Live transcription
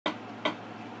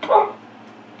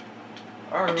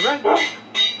Alright.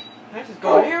 Next is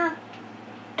going here.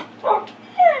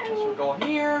 Next we're going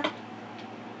here.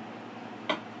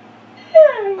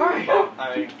 Alright.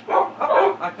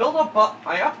 I built a bow.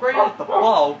 I upgraded the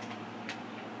bow.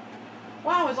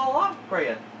 Wow, it's all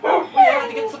upgraded. We had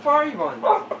to get safari runs.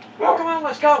 Come on,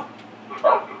 let's go.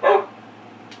 Alright.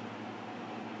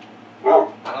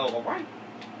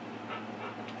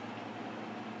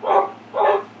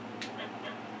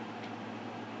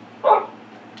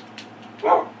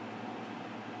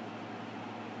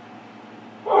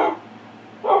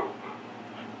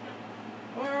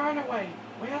 We're on our way.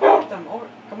 We have to get them. Over.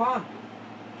 Come on.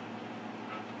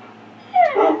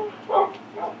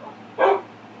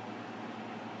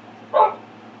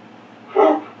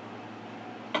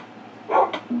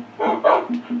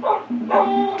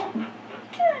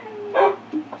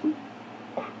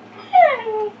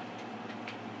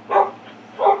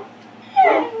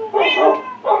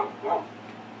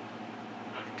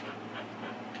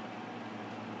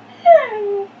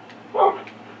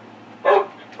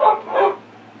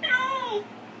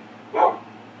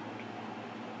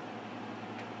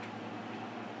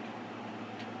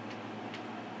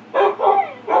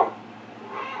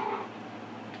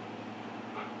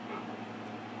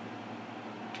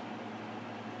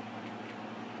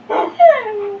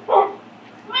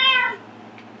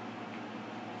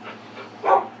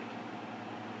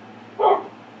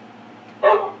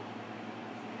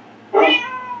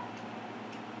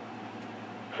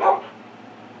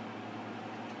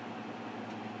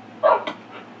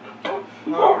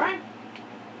 Alright.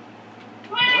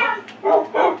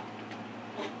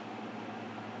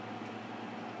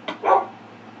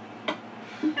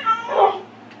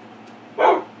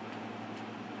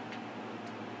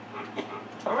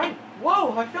 Alright.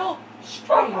 Whoa, I feel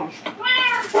strange.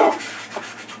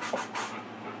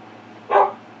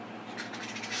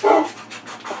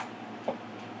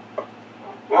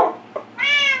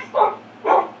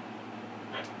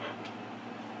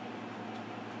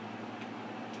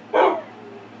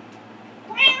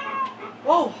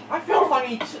 Whoa, I feel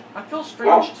funny too. I feel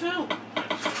strange too.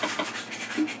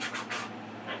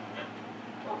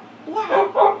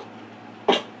 Wow.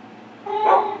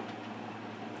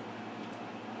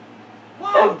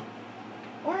 Wow.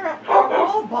 Where are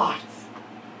robots?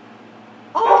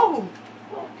 Oh.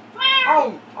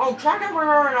 Oh, check out we're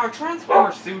in our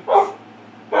Transformer suits.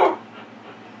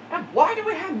 And why do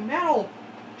we have metal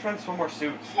Transformer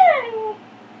suits?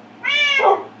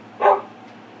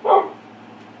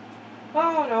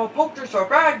 Oh no, poachers are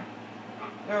bad.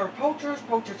 There are poachers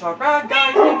are bad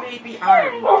guys, they may be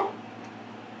iron.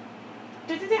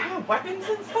 Did they have weapons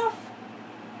and stuff?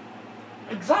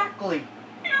 Exactly.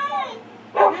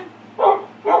 And,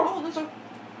 oh, there's a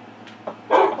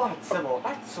robot symbol.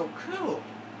 That's so cool.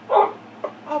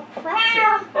 Oh, press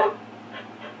it.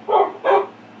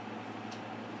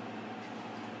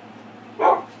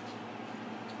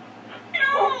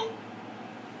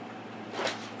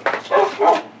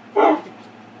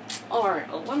 Alright,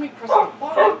 let me press the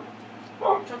button.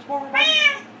 Transformer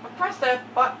button. I pressed it,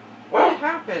 but what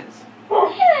happens?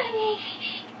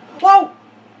 Whoa!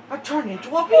 I turned into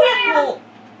a vehicle!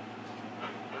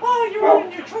 Oh, you're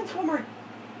in your Transformer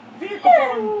vehicle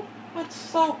form. That's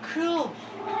so cool.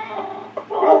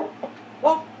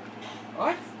 Whoa!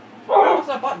 What does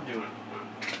that button do?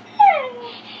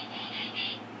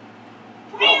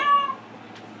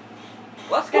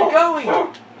 Let's get going!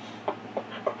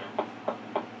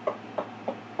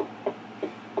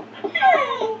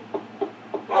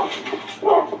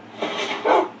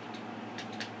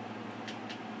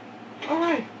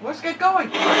 Alright, let's get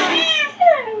going!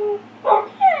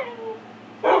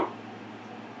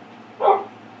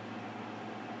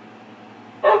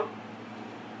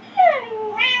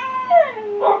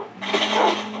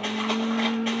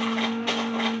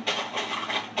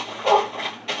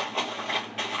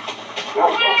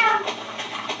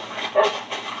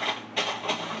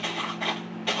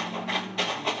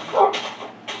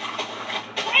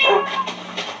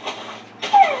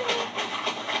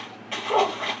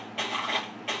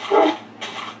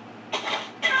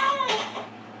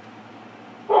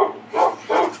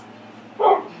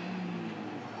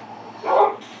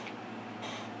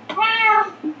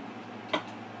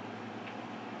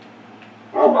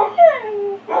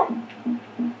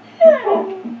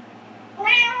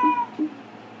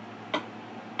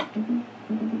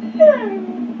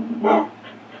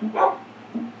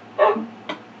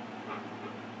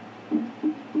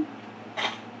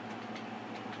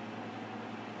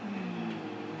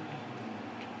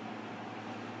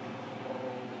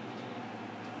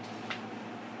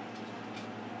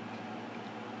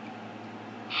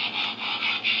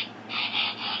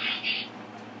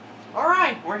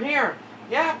 Alright, we're here.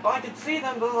 Yeah, I can see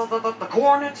them. The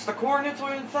coordinates we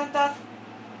sent us.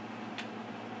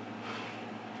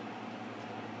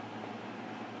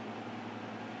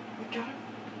 We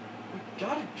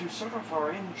gotta do sort of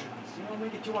our engines. You don't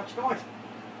make it too much noise.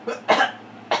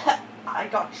 I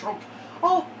got choked.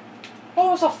 Oh,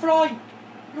 it's a fly.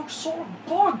 You saw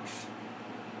bugs.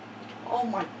 Oh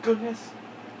my goodness.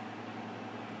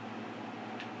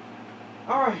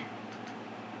 Alright.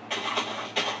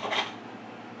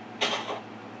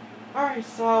 Alright,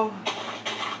 so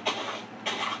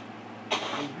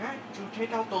we had to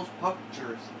take out those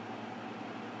poachers.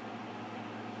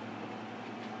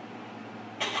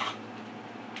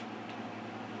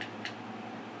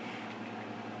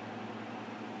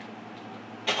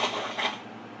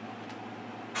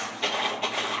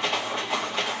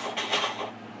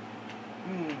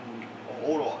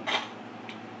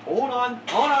 Hold on.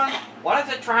 What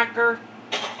is it, Tracker?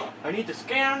 I need to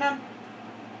scan them.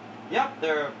 Yep,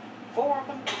 there are 4 of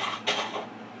them.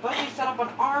 But they set up an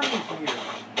army here.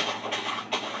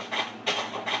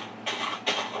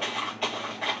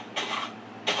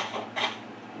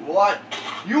 What?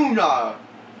 You're not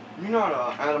an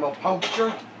animal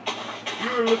poacher.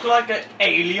 You look like an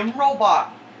alien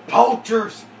robot.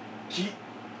 Poachers!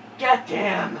 Get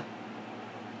them!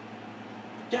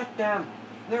 Get them!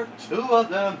 There are 2 of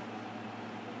them.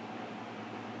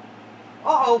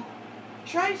 Uh-oh!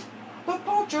 Chase! The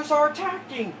poachers are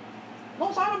attacking!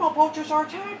 Those animal poachers are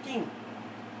attacking!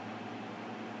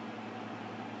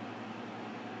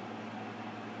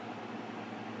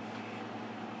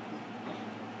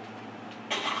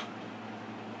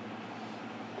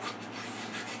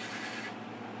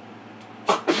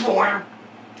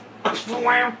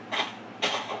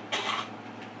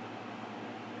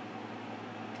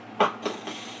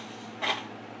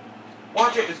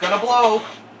 Watch it, it's gonna blow!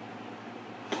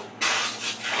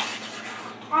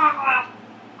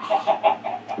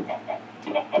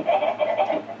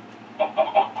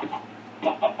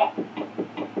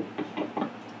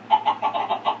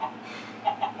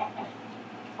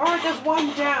 Alright, there's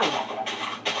 1 down.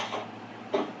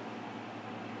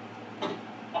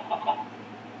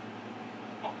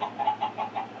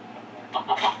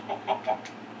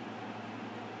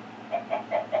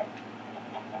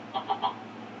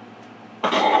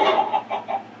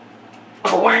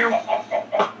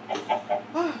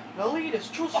 The lead is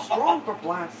too strong for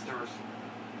blasters.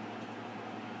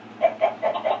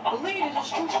 The lead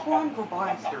is too strong for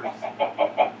blasters.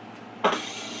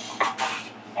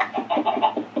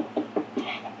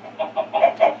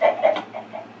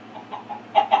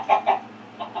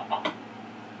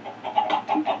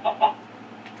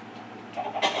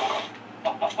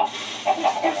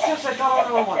 Yes, I got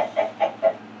another one. There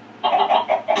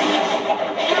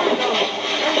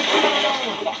we go.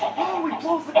 Oh, we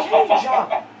blow the cage up.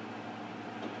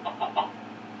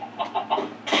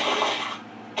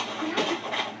 We have to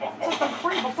set them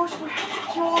free, but first we have to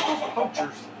kill all those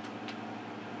poachers.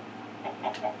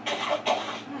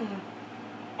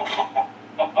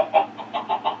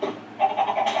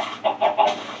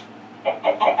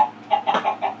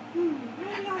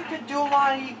 Maybe I could do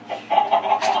like...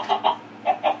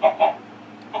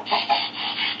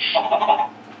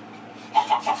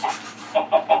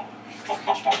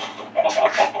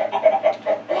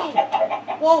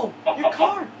 Whoa! Your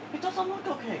car! It doesn't look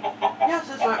okay. Yes,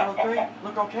 it's not okay.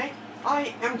 Look okay.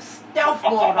 I am stealth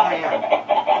mode, I am.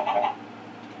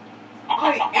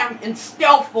 I am in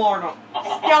stealth mode.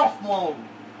 Stealth mode.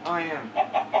 I am.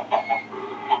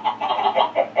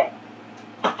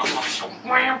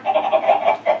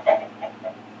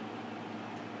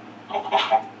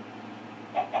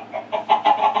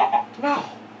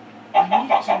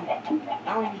 Now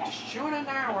I need to shoot an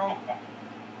arrow.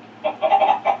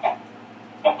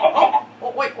 Oh,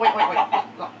 wait. No,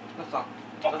 that's not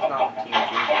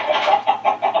TNT.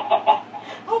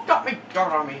 Oh, got me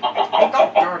dirt on me. Oh,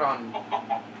 got dirt on me.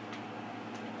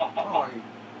 Oh,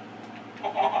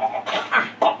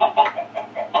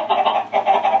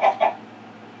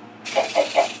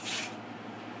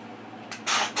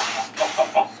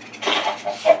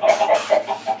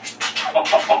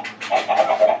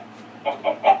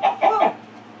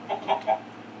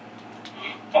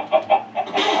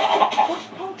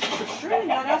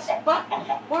 but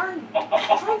we're in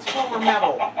Transformer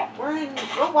metal. We're in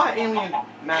Robot Alien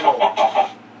metal.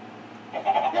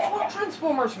 That's what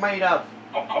Transformers made of.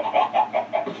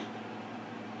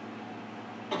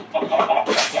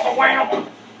 Wow!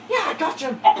 Yeah, I got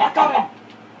you. I got him.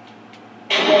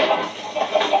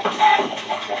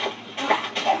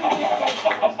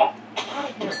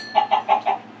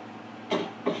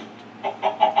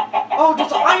 Oh,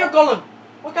 there's an iron golem.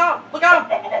 Look out! Look out!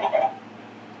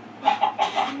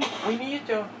 We need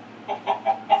to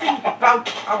think about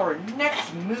our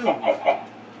next move. We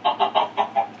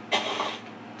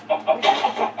have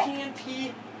to put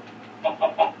TNT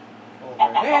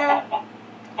over there.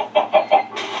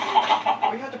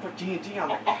 We have to put TNT on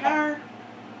the car.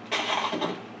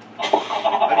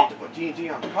 I need to put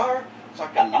TNT on the car so I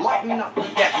can lighten up the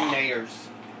detonators.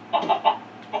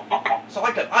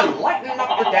 I'm lightening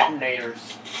up the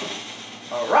detonators.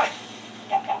 Alright.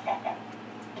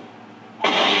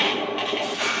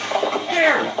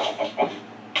 There!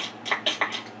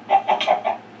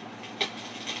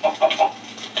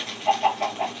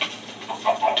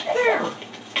 There!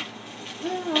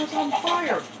 There, it's on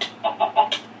fire.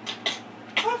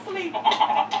 Hopefully,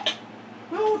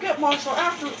 we'll get Marshall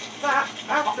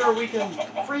after we can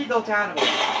free those animals.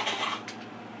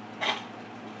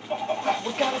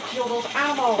 We gotta kill those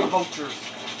animal poachers.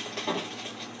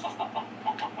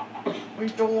 We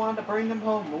don't want to bring them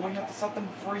home, but we have to set them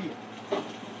free.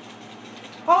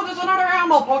 Oh, there's another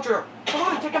animal poacher! Come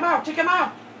on, take him out, take him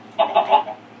out!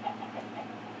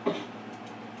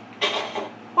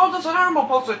 Oh, there's an animal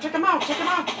poacher, take him out, take him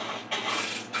out!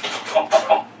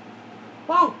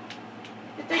 Whoa!